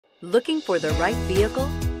Looking for the right vehicle?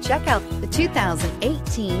 Check out the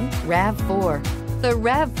 2018 RAV4. The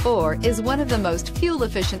RAV4 is one of the most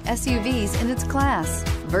fuel-efficient SUVs in its class.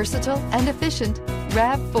 Versatile and efficient,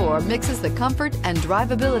 RAV4 mixes the comfort and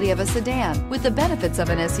drivability of a sedan with the benefits of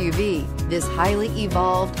an SUV. This highly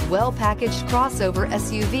evolved, well-packaged crossover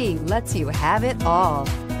SUV lets you have it all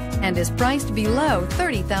and is priced below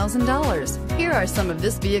 $30,000. Here are some of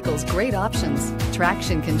this vehicle's great options: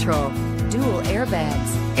 traction control, dual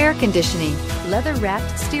airbags, air conditioning,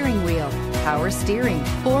 leather-wrapped steering wheel, power steering,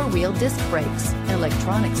 four-wheel disc brakes,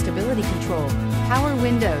 electronic stability control, power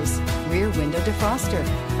windows, rear window defroster,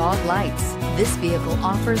 fog lights. This vehicle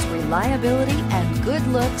offers reliability and good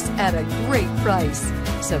looks at a great price.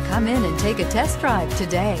 So come in and take a test drive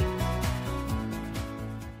today.